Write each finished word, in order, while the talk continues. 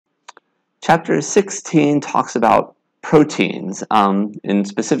Chapter 16 talks about proteins, and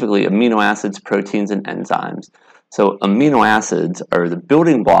specifically amino acids, proteins, and enzymes. So amino acids are the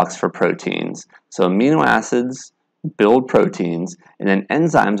building blocks for proteins. So amino acids build proteins, and then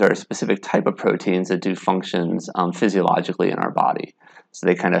enzymes are a specific type of proteins that do functions physiologically in our body. So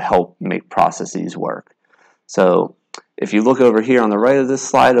they kind of help make processes work. So if you look over here on the right of this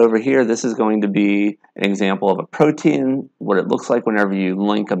slide over here, this is going to be an example of a protein, what it looks like whenever you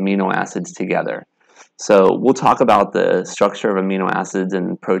link amino acids together. So we'll talk about the structure of amino acids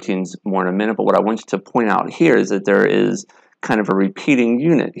and proteins more in a minute, but what I want you to point out here is that there is kind of a repeating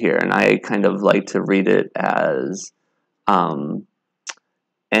unit here, and I kind of like to read it as NH,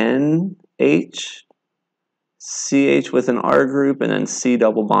 CH with an R group, and then C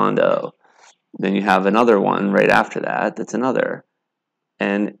double bond O. Then you have another one right after that, that's another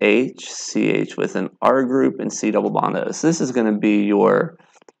NH, CH with an R group and C double bond O. So this is going to be your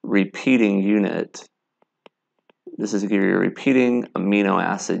repeating unit. This is your repeating amino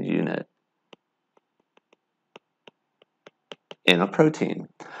acid unit in a protein.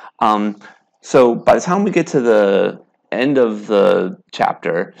 So by the time we get to the end of the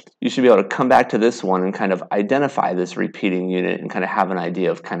chapter, you should be able to come back to this one and kind of identify this repeating unit and kind of have an idea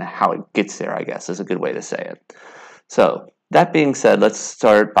of kind of how it gets there, I guess is a good way to say it. So that being said, let's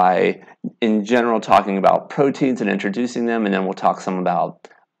start by, in general, talking about proteins and introducing them, and then we'll talk some about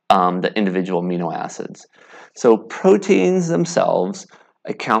the individual amino acids. So proteins themselves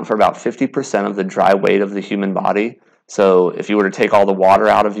account for about 50% of the dry weight of the human body. So if you were to take all the water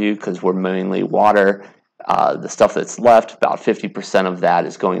out of you, because we're mainly water, the stuff that's left, about 50% of that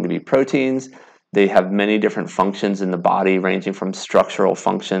is going to be proteins. They have many different functions in the body, ranging from structural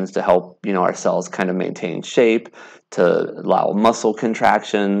functions to help our cells kind of maintain shape, to allow muscle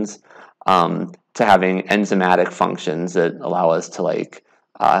contractions, to having enzymatic functions that allow us to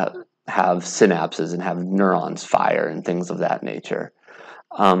have synapses and have neurons fire and things of that nature.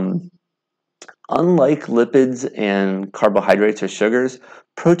 Unlike lipids and carbohydrates or sugars,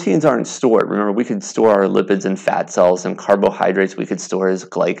 proteins aren't stored. Remember, we could store our lipids in fat cells, and carbohydrates we could store as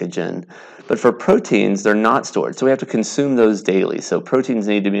glycogen. But for proteins, they're not stored, so we have to consume those daily. So proteins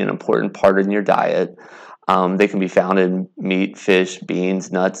need to be an important part in your diet. They can be found in meat, fish,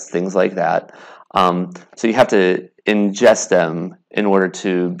 beans, nuts, things like that. So you have to ingest them in order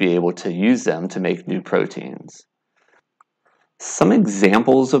to be able to use them to make new proteins. Some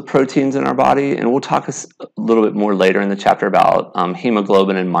examples of proteins in our body, and we'll talk a little bit more later in the chapter about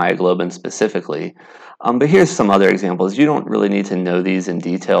hemoglobin and myoglobin specifically. But here's some other examples. You don't really need to know these in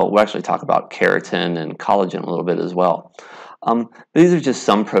detail. We'll actually talk about keratin and collagen a little bit as well. These are just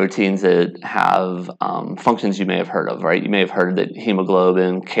some proteins that have functions you may have heard of, right? You may have heard that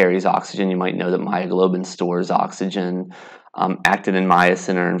hemoglobin carries oxygen. You might know that myoglobin stores oxygen. Actin and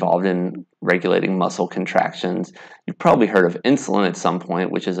myosin are involved in regulating muscle contractions. You've probably heard of insulin at some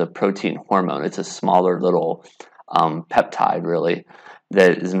point, which is a protein hormone. It's a smaller little peptide, really,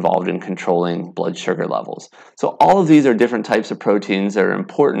 that is involved in controlling blood sugar levels. So all of these are different types of proteins that are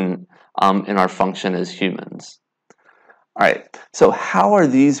important in our function as humans. All right, so how are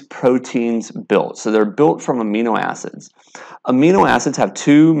these proteins built? So they're built from amino acids. Amino acids have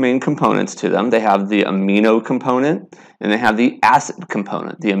two main components to them. They have the amino component and they have the acid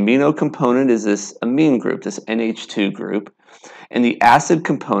component. The amino component is this amine group, this NH2 group, and the acid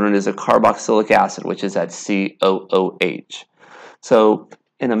component is a carboxylic acid, which is that COOH. So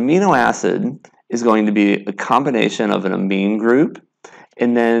an amino acid is going to be a combination of an amine group,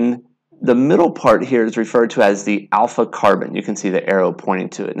 and then the middle part here is referred to as the alpha carbon. You can see the arrow pointing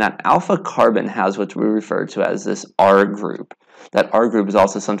to it. And that alpha carbon has what we refer to as this R group. That R group is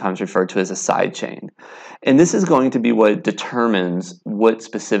also sometimes referred to as a side chain. And this is going to be what determines what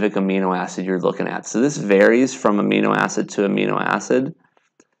specific amino acid you're looking at. So this varies from amino acid to amino acid.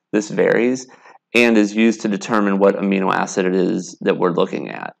 This varies and is used to determine what amino acid it is that we're looking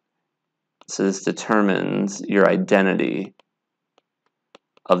at. So this determines your identity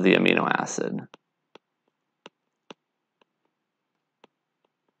of the amino acid.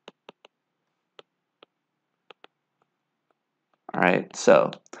 All right,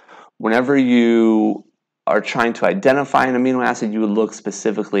 so whenever you are trying to identify an amino acid, you would look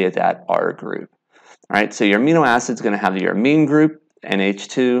specifically at that R group. All right, so your amino acid is going to have your amine group,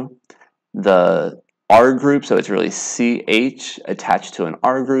 NH2, the R group, so it's really CH attached to an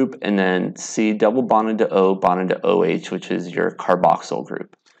R group, and then C double bonded to O bonded to OH, which is your carboxyl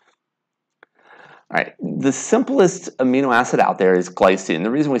group. All right, the simplest amino acid out there is glycine.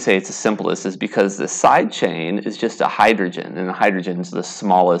 The reason we say it's the simplest is because the side chain is just a hydrogen, and a hydrogen is the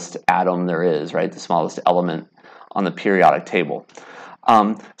smallest atom there is, right? The smallest element on the periodic table.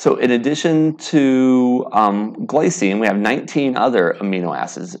 So in addition to glycine, we have 19 other amino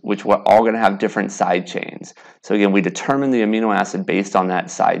acids, which we're all going to have different side chains. So again, we determine the amino acid based on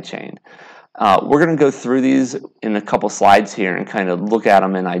that side chain. We're going to go through these in a couple slides here and kind of look at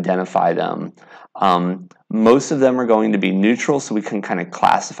them and identify them. Most of them are going to be neutral, so we can kind of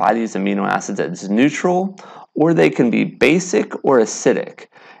classify these amino acids as neutral, or they can be basic or acidic.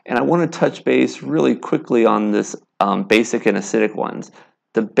 And I want to touch base really quickly on this basic and acidic ones.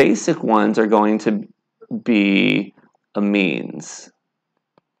 The basic ones are going to be amines.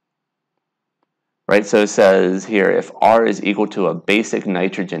 Right, so it says here, if R is equal to a basic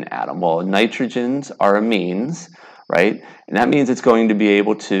nitrogen atom. Well, nitrogens are amines, right? And that means it's going to be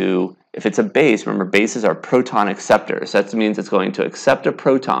able to, if it's a base, remember bases are proton acceptors. That means it's going to accept a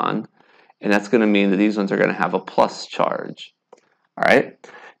proton, and that's going to mean that these ones are going to have a plus charge. All right?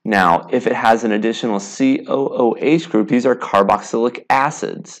 Now, if it has an additional COOH group, these are carboxylic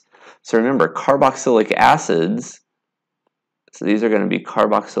acids. So remember, carboxylic acids, so these are going to be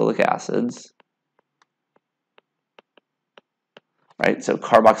carboxylic acids. Right, so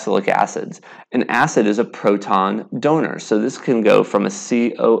carboxylic acids. An acid is a proton donor, so this can go from a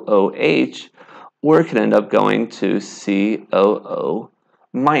COOH, or it can end up going to COO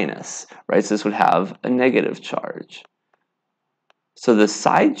minus, right? So this would have a negative charge. So the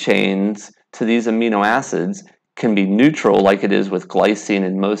side chains to these amino acids can be neutral, like it is with glycine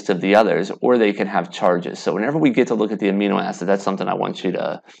and most of the others, or they can have charges. So whenever we get to look at the amino acid, that's something I want you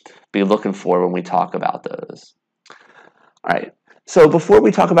to be looking for when we talk about those. All right. So before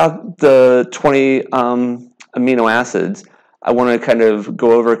we talk about the 20 amino acids, I want to kind of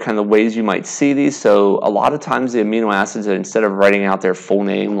go over kind of ways you might see these. So a lot of times the amino acids, instead of writing out their full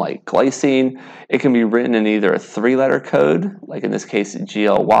name like glycine, it can be written in either a 3-letter code, like in this case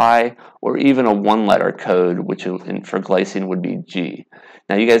GLY, or even a 1-letter code, which for glycine would be G.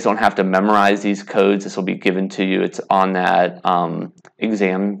 Now you guys don't have to memorize these codes. This will be given to you. It's on that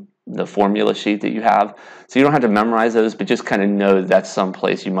exam, the formula sheet that you have. So you don't have to memorize those, but just kind of know that's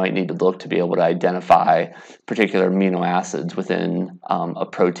someplace you might need to look to be able to identify particular amino acids within a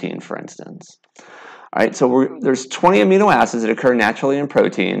protein, for instance. All right, so there's 20 amino acids that occur naturally in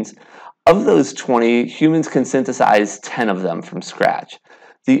proteins. Of those 20, humans can synthesize 10 of them from scratch.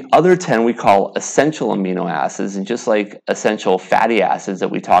 The other 10 we call essential amino acids, and just like essential fatty acids that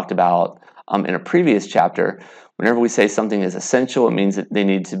we talked about in a previous chapter, whenever we say something is essential, it means that they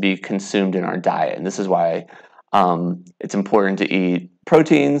need to be consumed in our diet. And this is why it's important to eat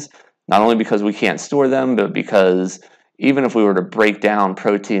proteins, not only because we can't store them, but because even if we were to break down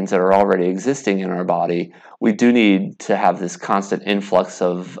proteins that are already existing in our body, we do need to have this constant influx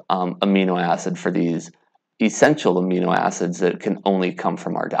of amino acid for these essential amino acids that can only come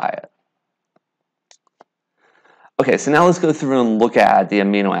from our diet. Okay, so now let's go through and look at the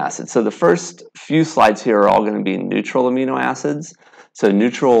amino acids. So the first few slides here are all going to be neutral amino acids. So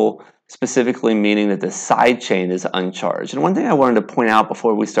neutral specifically meaning that the side chain is uncharged. And one thing I wanted to point out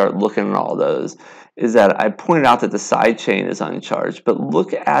before we start looking at all those is that I pointed out that the side chain is uncharged, but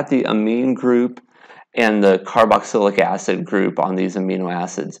look at the amine group and the carboxylic acid group on these amino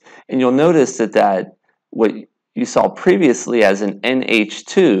acids. And you'll notice that what you saw previously as an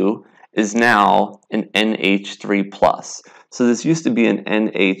NH2 is now an NH3+. So this used to be an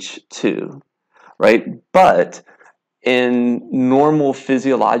NH2, right? But in normal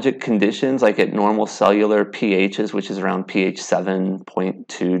physiologic conditions, like at normal cellular pHs, which is around pH 7.2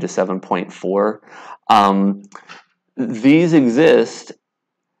 to 7.4, these exist,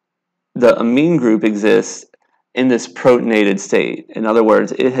 the amine group exists in this protonated state. In other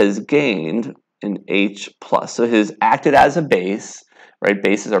words, it has gained an H+. So it has acted as a base, right?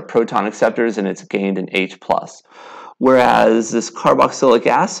 Bases are proton acceptors, and it's gained an H+. Whereas this carboxylic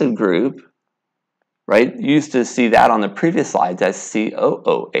acid group, right, you used to see that on the previous slides as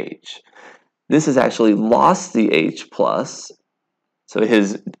COOH. This has actually lost the H+, so it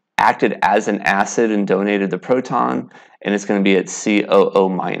has acted as an acid and donated the proton, and it's going to be at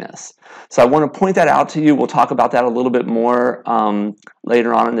COO-. So I want to point that out to you. We'll talk about that a little bit more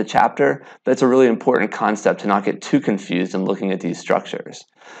later on in the chapter, but it's a really important concept to not get too confused in looking at these structures.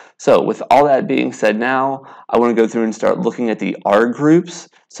 So with all that being said now, I want to go through and start looking at the R groups.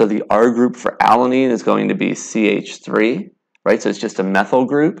 So the R group for alanine is going to be CH3, right? So it's just a methyl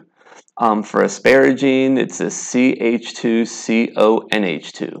group. For asparagine, it's a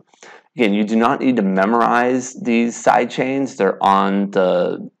CH2CONH2. Again, you do not need to memorize these side chains. They're on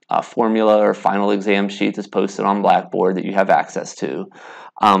the formula or final exam sheet that's posted on Blackboard that you have access to.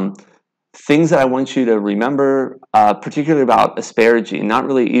 Things that I want you to remember, particularly about asparagine, not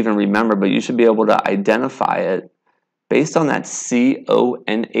really even remember, but you should be able to identify it based on that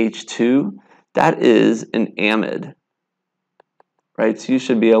CONH2, that is an amide, right? So you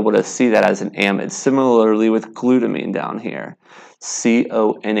should be able to see that as an amide. Similarly with glutamine down here,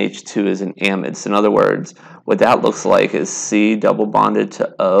 CONH2 is an amide. So in other words, what that looks like is C double bonded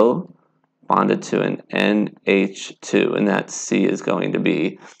to O, bonded to an NH2, and that C is going to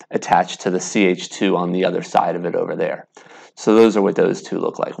be attached to the CH2 on the other side of it over there. So those are what those two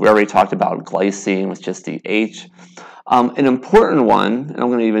look like. We already talked about glycine with just the H. An important one, and I'm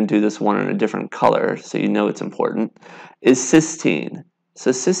going to even do this one in a different color so you know it's important, is cysteine.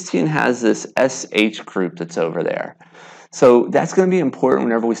 So cysteine has this SH group that's over there. So that's going to be important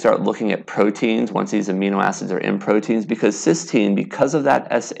whenever we start looking at proteins, once these amino acids are in proteins, because cysteine, because of that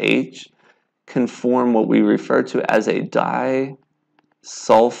SH, can form what we refer to as a disulfide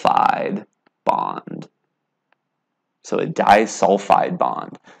bond. So a disulfide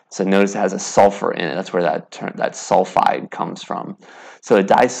bond. So notice it has a sulfur in it. That's where that sulfide comes from. So a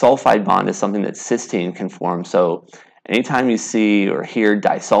disulfide bond is something that cysteine can form. So anytime you see or hear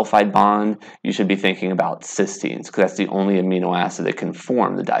disulfide bond, you should be thinking about cysteines, because that's the only amino acid that can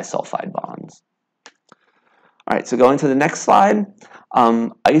form the disulfide bonds. All right, so going to the next slide.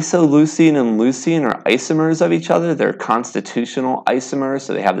 Isoleucine and leucine are isomers of each other. They're constitutional isomers,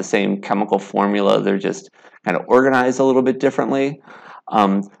 so they have the same chemical formula. They're just kind of organized a little bit differently.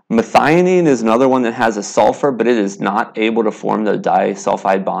 Methionine is another one that has a sulfur, but it is not able to form the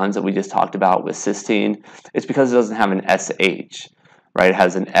disulfide bonds that we just talked about with cysteine. It's because it doesn't have an SH, right? It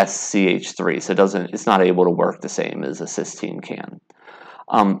has an SCH3, so it's not able to work the same as a cysteine can.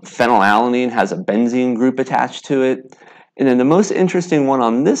 Phenylalanine has a benzene group attached to it. And then the most interesting one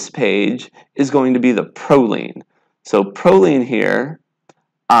on this page is going to be the proline. So proline here,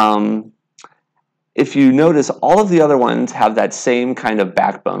 if you notice, all of the other ones have that same kind of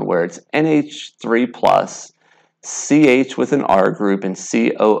backbone where it's NH3+, CH with an R group, and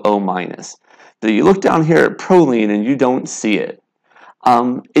COO-. So you look down here at proline and you don't see it.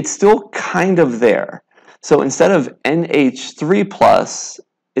 It's still kind of there. So instead of NH3+,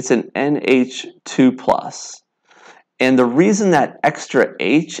 it's an NH2+. And the reason that extra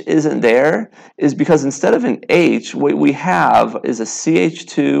H isn't there is because instead of an H, what we have is a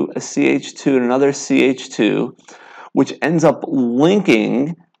CH2, and another CH2, which ends up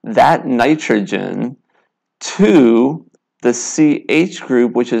linking that nitrogen to the CH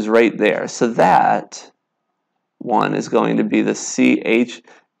group, which is right there. So that one is going to be the CH,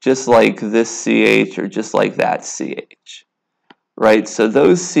 just like this CH or just like that CH, right? So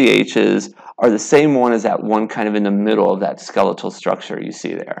those CHs are the same one as that one kind of in the middle of that skeletal structure you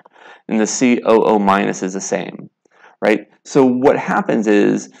see there. And the COO- is the same, right? So what happens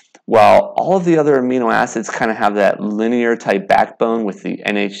is, while all of the other amino acids kind of have that linear type backbone with the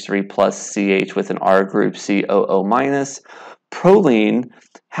NH3+ CH with an R group, COO-, proline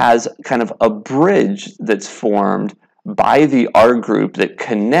has kind of a bridge that's formed by the R group that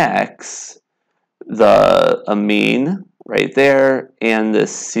connects the amine right there and the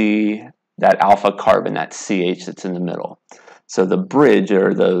C, that alpha carbon, that CH that's in the middle. So the bridge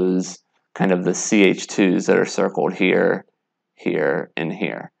are those kind of the CH2s that are circled here, here, and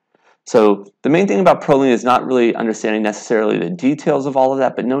here. So the main thing about proline is not really understanding necessarily the details of all of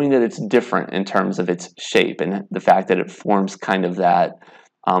that, but knowing that it's different in terms of its shape and the fact that it forms kind of that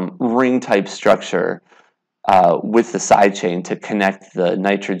ring-type structure with the side chain to connect the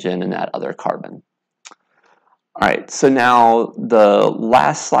nitrogen and that other carbon. All right, so now the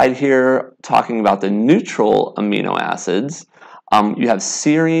last slide here, talking about the neutral amino acids. You have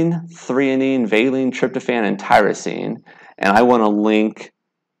serine, threonine, valine, tryptophan, and tyrosine. And I want to link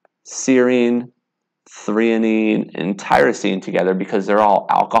serine, threonine, and tyrosine together because they're all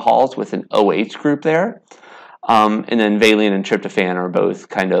alcohols with an OH group there. And then valine and tryptophan are both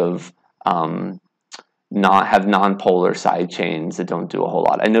kind of have nonpolar side chains that don't do a whole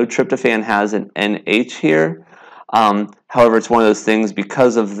lot. I know tryptophan has an NH here. However, it's one of those things,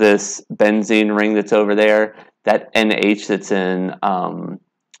 because of this benzene ring that's over there, that NH that's in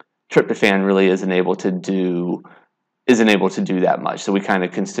tryptophan really isn't able to do that much. So we kind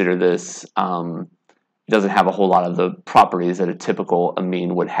of consider this doesn't have a whole lot of the properties that a typical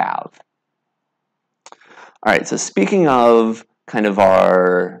amine would have. All right, so speaking of kind of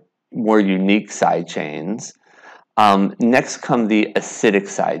our more unique side chains, next come the acidic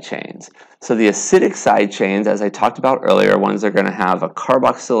side chains. So the acidic side chains, as I talked about earlier, are ones that are going to have a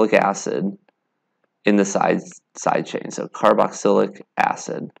carboxylic acid in the side chain. So carboxylic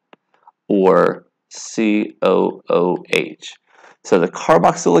acid, or COOH. So the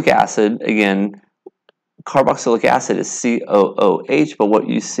carboxylic acid, again, carboxylic acid is COOH, but what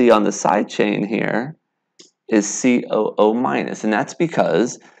you see on the side chain here is COO minus, and that's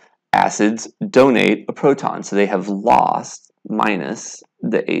because acids donate a proton, so they have lost minus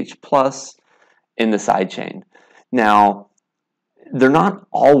the H plus in the side chain. Now, they're not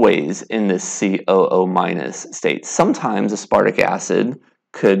always in this COO minus state. Sometimes aspartic acid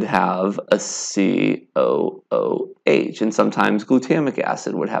could have a COOH, and sometimes glutamic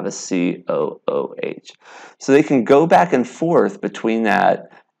acid would have a COOH. So they can go back and forth between that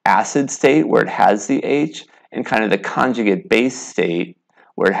acid state where it has the H and kind of the conjugate base state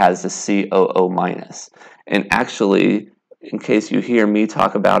where it has the COO minus. And actually, in case you hear me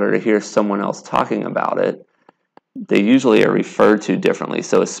talk about it or hear someone else talking about it, they usually are referred to differently.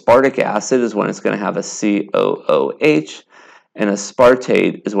 So aspartic acid is when it's going to have a COOH, and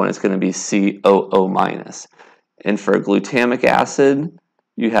aspartate is when it's going to be COO minus. And for glutamic acid,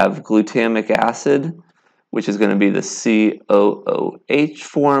 you have glutamic acid, which is going to be the COOH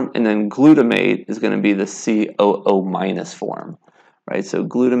form, and then glutamate is going to be the COO minus form, right? So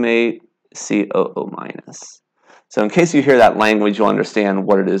glutamate, COO minus. So in case you hear that language, you'll understand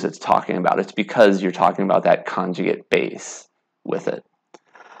what it is it's talking about. It's because you're talking about that conjugate base with it.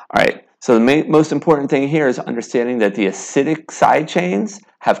 All right, so the most important thing here is understanding that the acidic side chains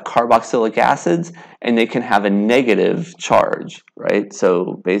have carboxylic acids, and they can have a negative charge, right?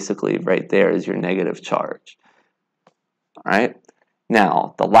 So basically right there is your negative charge. All right,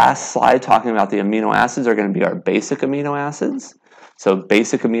 now the last slide talking about the amino acids are going to be our basic amino acids. So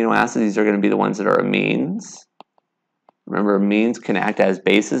basic amino acids, these are going to be the ones that are amines. Remember, amines can act as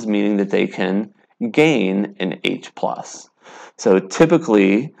bases, meaning that they can gain an H+. So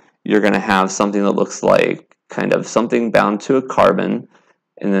typically, you're going to have something that looks like kind of something bound to a carbon,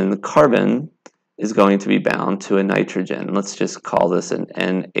 and then the carbon is going to be bound to a nitrogen. Let's just call this an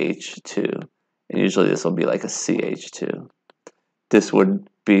NH2, and usually this will be like a CH2. This would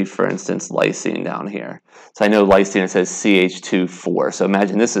be, for instance, lysine down here. So I know lysine, it says CH2,4. So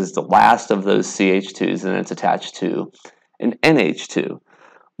imagine this is the last of those CH2s, and it's attached to an NH2.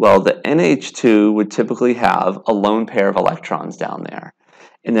 Well, the NH2 would typically have a lone pair of electrons down there.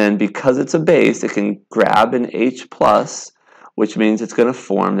 And then because it's a base, it can grab an H+, which means it's going to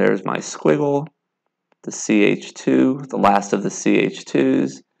form, there's my squiggle, the CH2, the last of the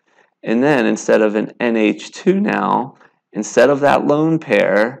CH2s. And then instead of an NH2 now, instead of that lone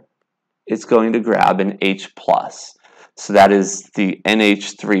pair, it's going to grab an H+. So that is the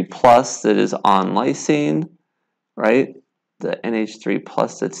NH3+ that is on lysine, right? The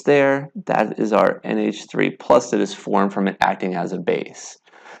NH3+ that's there, that is our NH3+ that is formed from it acting as a base.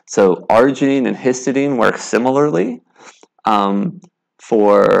 So arginine and histidine work similarly.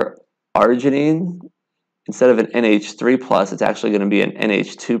 For arginine, instead of an NH3+, it's actually going to be an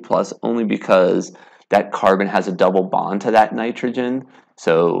NH2+, only because that carbon has a double bond to that nitrogen.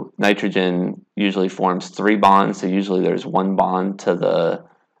 So nitrogen usually forms 3 bonds, so usually there's 1 bond to the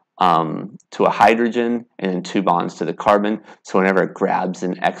to a hydrogen and then 2 bonds to the carbon. So whenever it grabs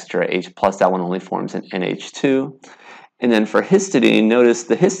an extra H+, that one only forms an NH2. And then for histidine, notice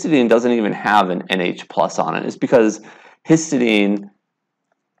the histidine doesn't even have an NH+ on it. It's because histidine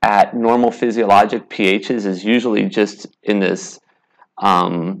at normal physiologic pHs is usually just in this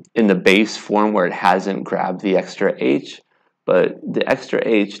in the base form where it hasn't grabbed the extra H, but the extra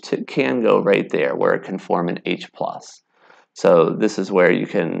H can go right there where it can form an H+. So this is where you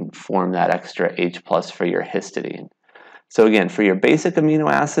can form that extra H+ for your histidine. So again, for your basic amino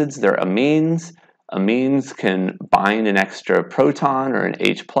acids, they're amines. Amines can bind an extra proton or an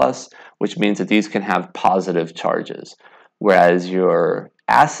H+, which means that these can have positive charges. Whereas your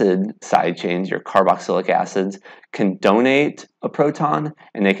acid side chains, your carboxylic acids, can donate a proton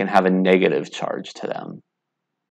and they can have a negative charge to them.